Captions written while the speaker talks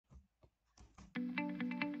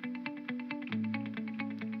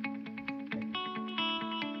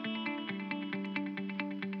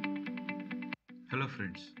Hello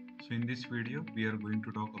friends, so in this video we are going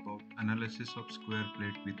to talk about analysis of square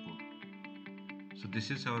plate with board. So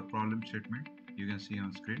this is our problem statement you can see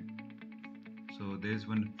on screen. So there is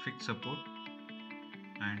one fixed support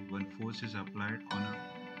and one force is applied on a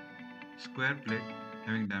square plate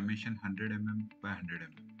having dimension 100 mm by 100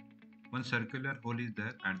 mm. One circular hole is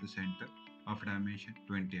there at the center of dimension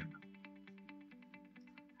 20 mm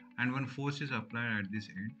and one force is applied at this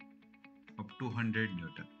end of 200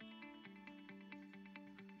 Newton.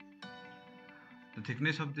 The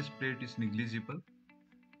thickness of this plate is negligible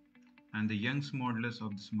and the Young's modulus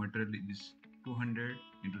of this material is 200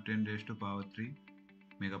 into 10 raised to power 3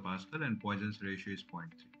 megapascal and Poisson's ratio is 0.3.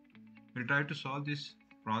 We'll try to solve this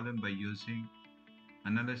problem by using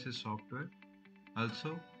analysis software.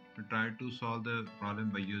 Also, we'll try to solve the problem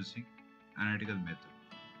by using analytical method.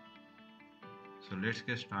 So let's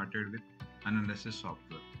get started with analysis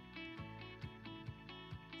software.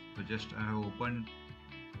 So just I have opened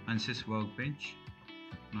ANSYS Workbench.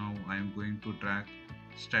 Now I am going to drag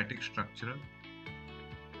static structural.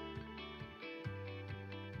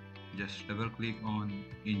 Just double click on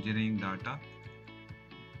engineering data.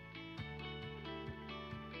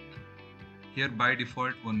 Here by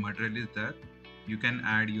default one material is there. You can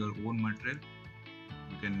add your own material.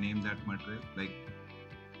 You can name that material like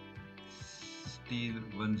steel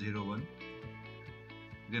 101.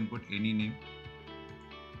 You can put any name.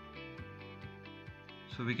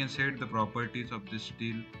 So we can set the properties of this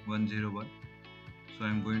steel 101. So I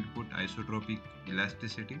am going to put isotropic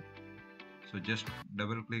elasticity. So just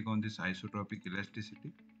double click on this isotropic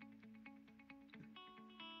elasticity.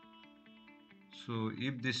 So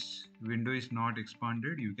if this window is not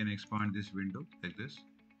expanded, you can expand this window like this.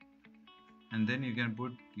 And then you can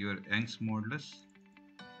put your Young's modulus.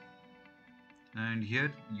 And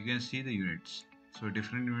here you can see the units. So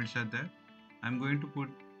different units are there. I'm going to put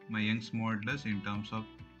my Young's modulus in terms of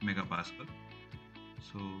megapascal.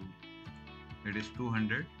 So it is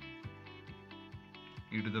 200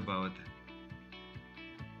 e to the power 10.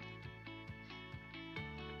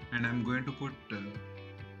 And I'm going to put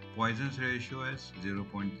Poisson's ratio as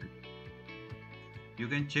 0.3. You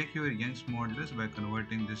can check your Young's modulus by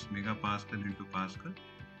converting this megapascal into pascal.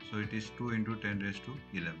 So it is 2 into 10 raised to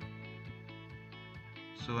 11.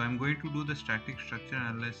 So I'm going to do the static structure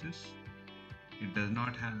analysis. It does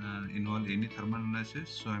not involve any thermal analysis,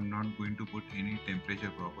 so I'm not going to put any temperature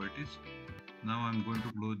properties. Now I'm going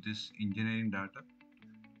to close this engineering data.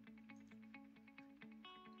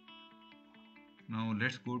 Now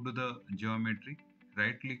let's go to the geometry.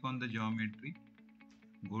 Right click on the geometry,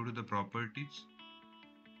 go to the properties,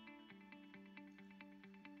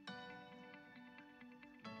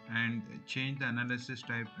 and change the analysis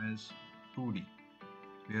type as 2D.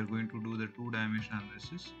 We are going to do the two-dimensional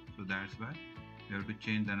analysis, so that's why we have to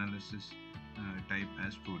change the analysis type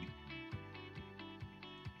as 2D.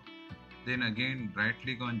 Then again right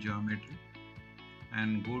click on geometry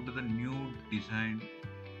and go to the new design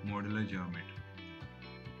modular geometry.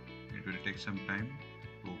 It will take some time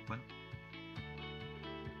to open.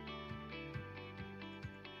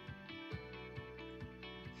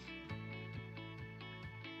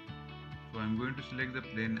 So I'm going to select the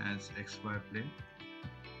plane as XY plane.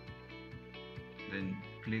 Then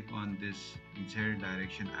click on this Z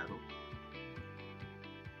direction arrow.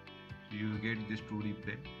 So you will get this 2D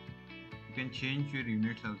plane. You can change your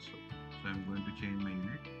units also. So I'm going to change my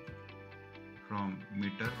unit from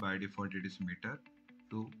meter, by default it is meter,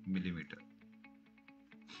 to millimeter.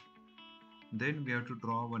 Then we have to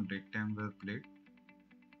draw one rectangular plate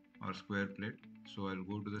or square plate. So I'll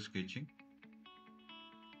go to the sketching,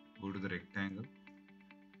 go to the rectangle,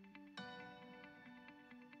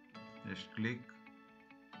 just click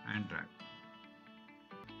and drag.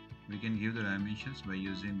 We can give the dimensions by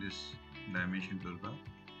using this dimension toolbar.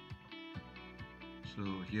 So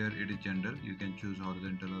here it is general, you can choose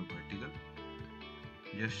horizontal or vertical.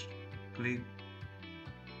 Just click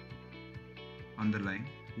on the line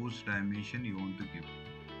whose dimension you want to give.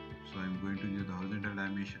 So I'm going to give the horizontal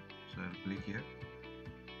dimension. So I'll click here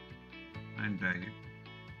and drag it.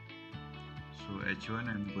 So H1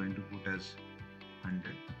 I'm going to put as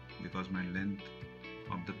 100 because my length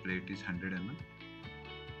of the plate is 100 mm.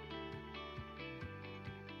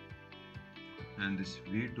 And this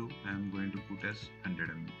V2 I am going to put as 100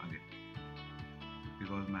 mm again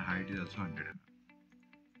because my height is also 100 mm.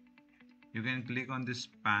 You can click on this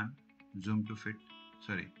pan, zoom to fit.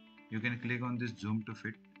 You can click on this zoom to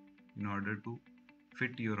fit in order to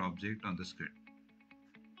fit your object on the screen.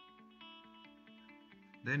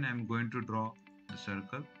 Then I am going to draw the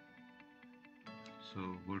circle.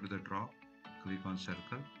 So go to the draw, click on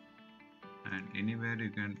circle, and anywhere you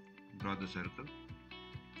can draw the circle.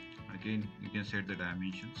 Again, you can set the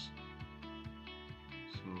dimensions.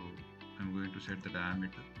 So I'm going to set the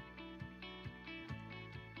diameter.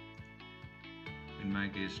 In my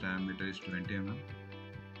case, diameter is 20 mm.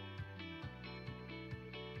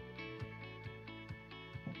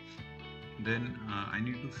 Then I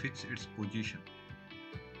need to fix its position.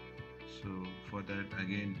 So for that,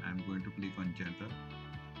 again, I'm going to click on General,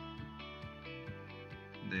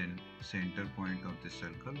 then center point of this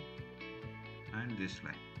circle and this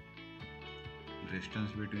line. The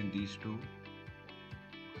distance between these two,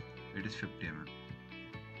 it is 50 mm.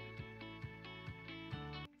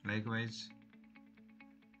 Likewise,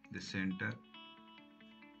 the center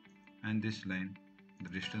and this line, the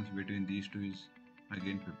distance between these two is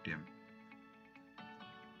again 50 mm.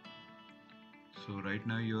 So right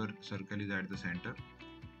now your circle is at the center.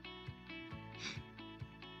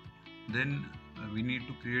 Then we need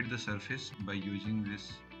to create the surface by using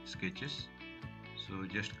these sketches. So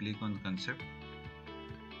just click on the concept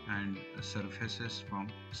and surfaces from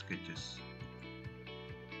sketches.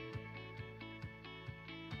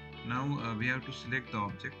 Now we have to select the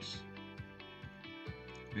objects.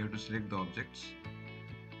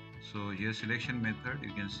 So here selection method,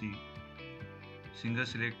 you can see single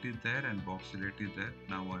select is there and box select is there.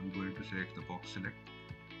 Now I'm going to select the box select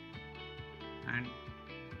and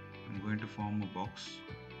I'm going to form a box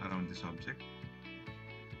around this object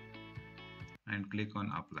and click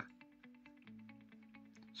on apply.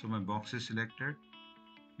 So my box is selected,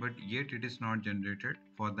 but yet it is not generated.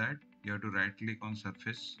 For that, you have to right click on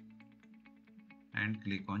surface and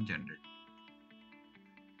click on generate.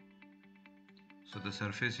 So the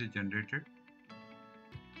surface is generated.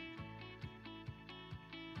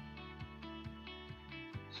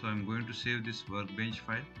 So I'm going to save this workbench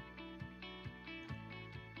file.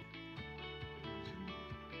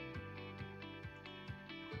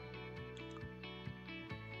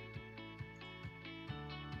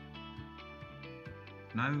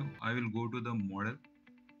 Now I will go to the model.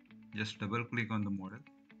 Just double click on the model.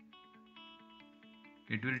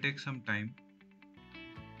 It will take some time.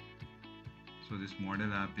 So this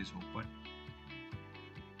model app is open.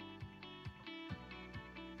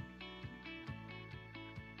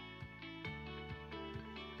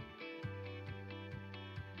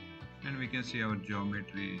 And we can see our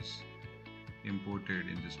geometry is imported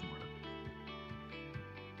in this model.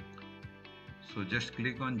 So just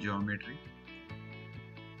click on geometry,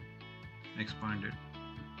 expand it,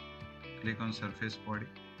 click on surface body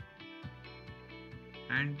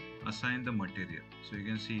and assign the material. So you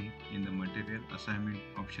can see in the material assignment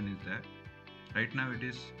option is there. Right now it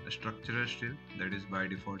is a structural steel, that is by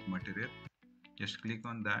default material. Just click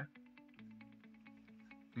on that,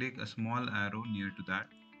 click a small arrow near to that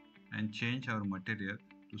and change our material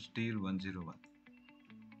to steel 101.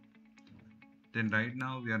 Then right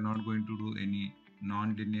now we are not going to do any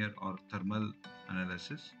non-linear or thermal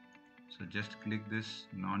analysis. So just click this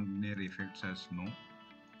non-linear effects as no,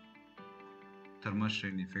 thermal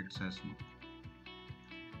strain effects as no.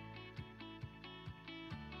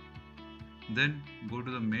 Then go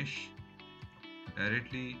to the mesh.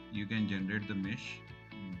 Directly you can generate the mesh.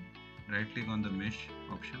 Right click on the mesh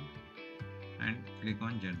option and click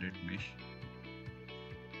on generate mesh.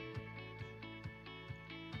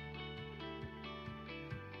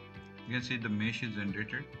 You can see the mesh is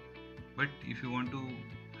generated, but if you want to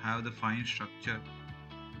have the fine structure,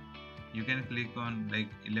 you can click on like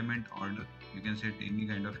element order. You can set any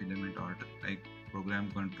kind of element order like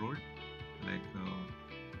program controlled, like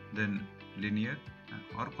then linear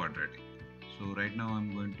or quadratic. So right now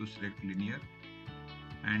I'm going to select linear,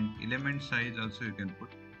 and element size also you can put.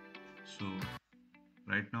 So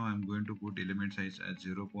right now I'm going to put element size as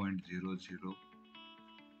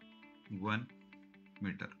 0.001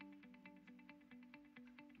 meter.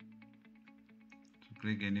 So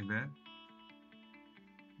click anywhere.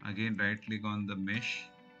 Again right click on the mesh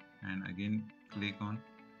and again click on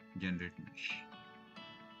generate mesh.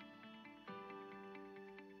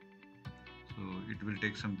 So it will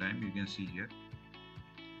take some time, you can see here.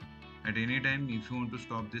 At any time if you want to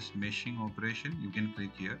stop this meshing operation, you can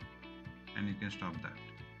click here and you can stop that.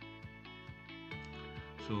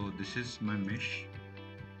 So this is my mesh.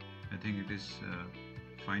 I think it is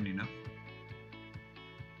fine enough.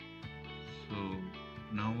 So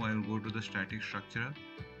now I will go to the static structure.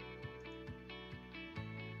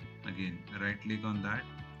 Again right click on that,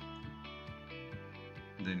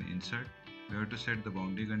 then insert. We have to set the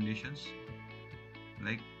boundary conditions.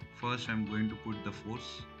 Like first I'm going to put the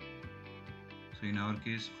force. So in our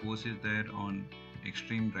case force is there on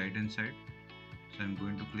extreme right hand side. So I'm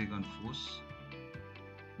going to click on force.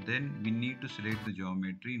 Then we need to select the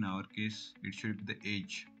geometry. In our case it should be the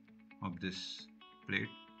edge. of this plate.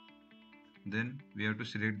 Then we have to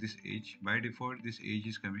select this edge. By default this edge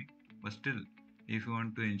is coming, but still if you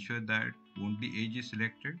want to ensure that only edge is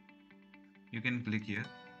selected, you can click here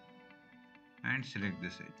and select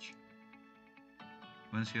this edge.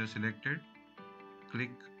 Once you have selected,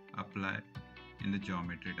 click apply in the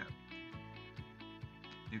geometry tab.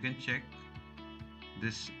 You can check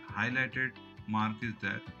this highlighted mark is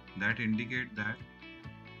there, that indicate that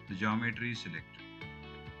the geometry is selected.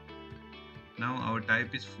 Now our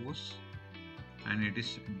type is force and it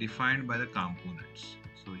is defined by the components.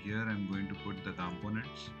 So here I am going to put the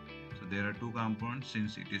components. So there are two components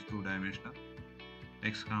since it is two-dimensional,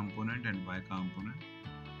 x component and y component.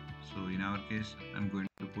 So in our case I am going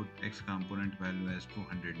to put x component value as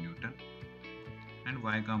 200 Newton and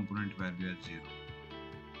y component value as 0.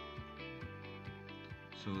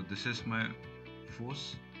 So this is my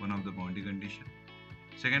force, one of the boundary condition.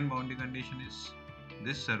 Second boundary condition is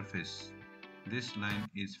this surface, this line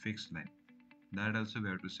is fixed line. That also we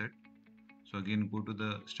have to set. So again go to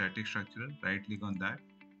the static structure, right click on that,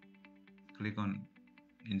 click on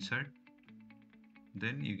insert,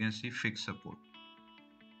 then you can see fixed support.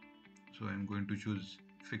 So I am going to choose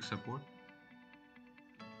fixed support.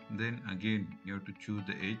 Then again you have to choose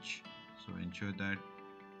the edge, so ensure that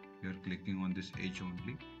you are clicking on this edge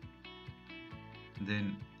only.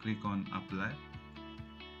 Then click on apply.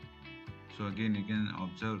 So again you can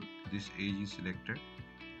observe this edge is selected,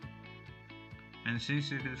 and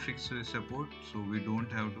since it is fixed support, so we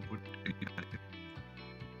don't have to put any value.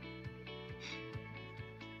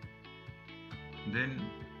 Then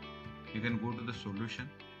you can go to the solution,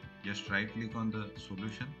 just right click on the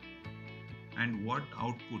solution, and what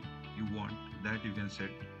output you want that you can set.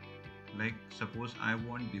 Like suppose I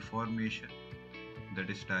want deformation, that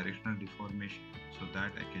is directional deformation, so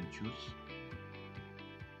that I can choose.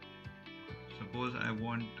 Suppose I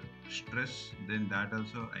want stress, then that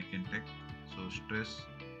also I can take. So stress,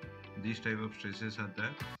 these type of stresses are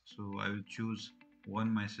there, so I will choose 1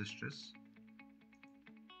 meso stress.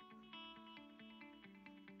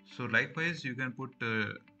 So likewise you can put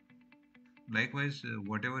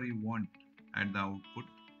whatever you want at the output,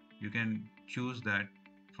 you can choose that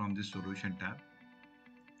from the solution tab.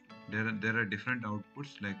 There are different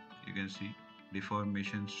outputs, like you can see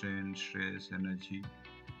deformation, strain, stress, energy.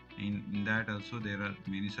 In that also there are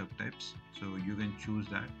many subtypes, so you can choose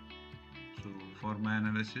that. So for my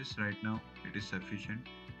analysis right now it is sufficient.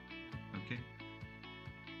 Okay,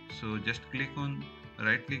 so just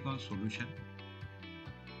right click on solution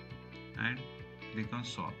and click on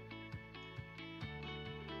solve.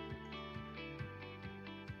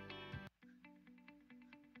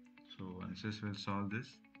 So ANSYS will solve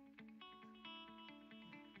this.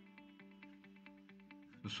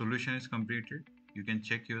 The solution is completed. You can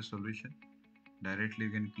check your solution directly.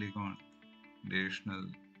 You can click on directional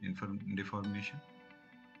deformation.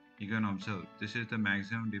 You can observe this is the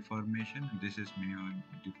maximum deformation, this is minimum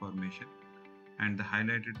deformation, and the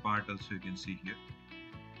highlighted part also you can see here.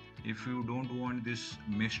 If you don't want this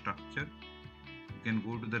mesh structure, you can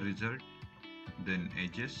go to the result, then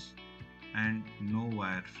edges, and no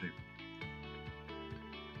wireframe.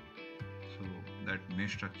 So that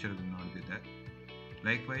mesh structure will not be there.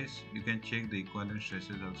 Likewise, you can check the equivalent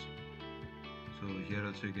stresses also. So here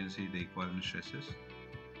also you can see the equivalent stresses.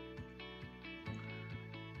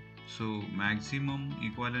 So maximum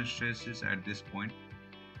equivalent stress is at this point.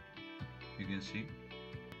 You can see,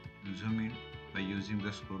 zoom in by using the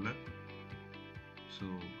scroller. So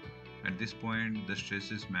at this point the stress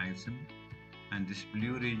is maximum, and this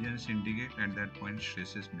blue regions indicate at that point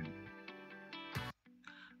stress is minimum.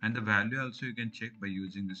 And the value also you can check by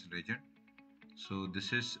using this legend. So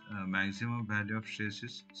this is maximum value of stress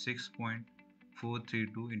is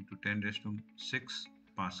 6.432 into 10 raised to 6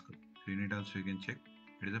 Pascal. Unit also you can check,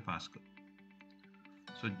 it is a Pascal.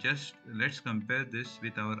 So just let's compare this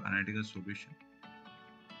with our analytical solution,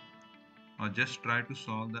 or just try to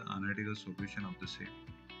solve the analytical solution of the same,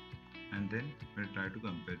 and then we'll try to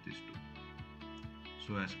compare these two.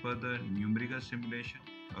 So as per the numerical simulation,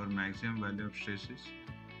 our maximum value of stress is,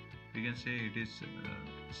 we can say it is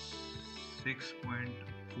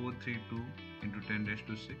 6.432 into 10 raised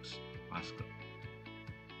to 6 Pascal.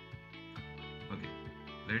 Okay,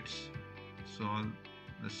 let's solve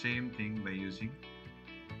the same thing by using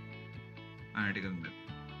analytical method.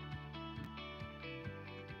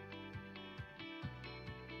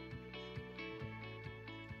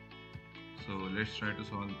 So let's try to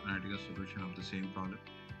solve analytical solution of the same problem.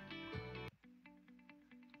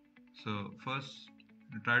 So first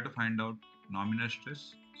we try to find out nominal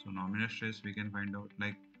stress. So nominal stress we can find out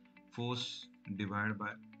like force divided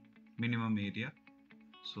by minimum area.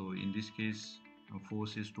 So in this case,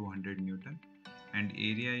 force is 200 Newton, and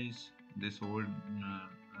area is this whole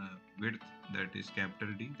width, that is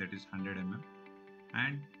capital D, that is 100 mm,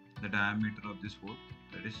 and the diameter of this hole,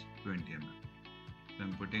 that is 20 mm. So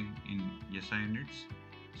I'm putting in SI units.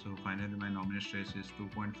 So finally my nominal stress is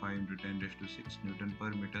 2.5 into 10 raised to 6 Newton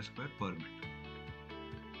per meter square per meter.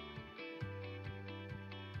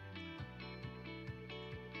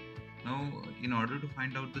 Now, in order to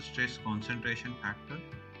find out the stress concentration factor,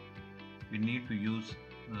 we need to use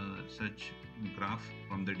such graph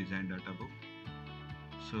from the design data book.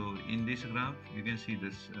 So in this graph, you can see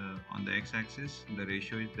this on the x-axis, the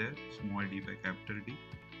ratio is there, small d by capital D,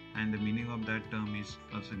 and the meaning of that term is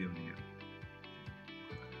also given here.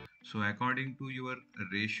 So according to your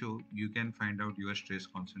ratio, you can find out your stress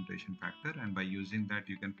concentration factor, and by using that,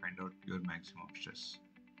 you can find out your maximum stress.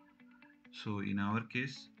 So in our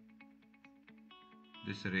case,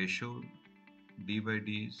 this ratio d by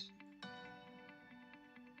d is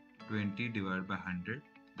 20 divided by 100,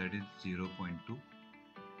 that is 0.2.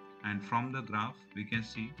 And from the graph, we can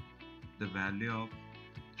see the value of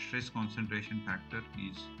stress concentration factor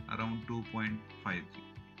is around 2.53.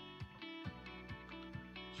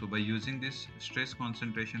 So by using this stress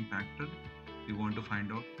concentration factor, we want to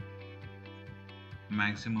find out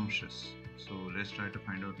maximum stress. So let's try to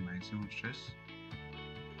find out maximum stress.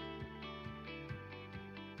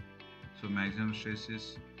 So maximum stress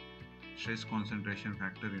is stress concentration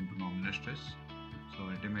factor into nominal stress. So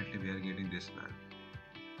ultimately we are getting this value.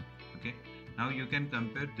 Okay. Now you can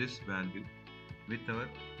compare this value with our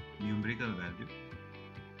numerical value.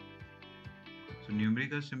 So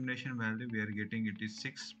numerical simulation value we are getting, it is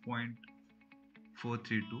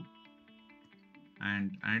 6.432,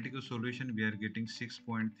 and analytical solution we are getting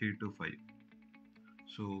 6.325.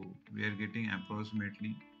 So we are getting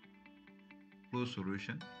approximately close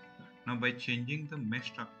solution. Now by changing the mesh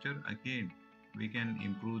structure again, we can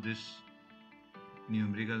improve this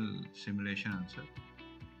numerical simulation answer.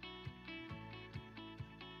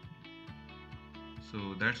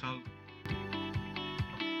 So that's all